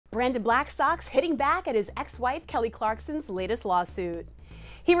Brandon Blackstock's hitting back at his ex-wife Kelly Clarkson's latest lawsuit.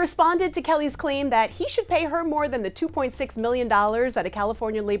 He responded to Kelly's claim that he should pay her more than the $2.6 million that a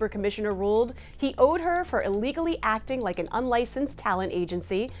California labor commissioner ruled he owed her for illegally acting like an unlicensed talent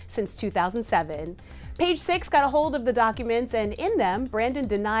agency since 2007. Page 6 got a hold of the documents, and in them, Brandon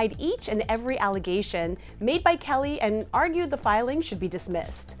denied each and every allegation made by Kelly and argued the filing should be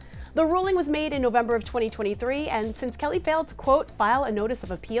dismissed. The ruling was made in November of 2023, and since Kelly failed to, quote, file a notice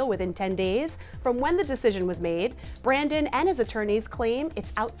of appeal within 10 days from when the decision was made, Brandon and his attorneys claim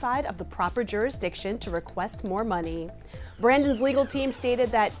it's outside of the proper jurisdiction to request more money. Brandon's legal team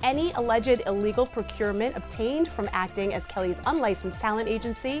stated that any alleged illegal procurement obtained from acting as Kelly's unlicensed talent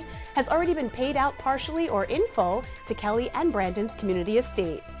agency has already been paid out partially or in full to Kelly and Brandon's community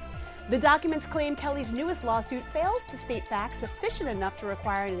estate. The documents claim Kelly's newest lawsuit fails to state facts sufficient enough to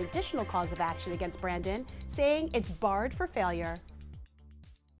require an additional cause of action against Brandon, saying it's barred for failure.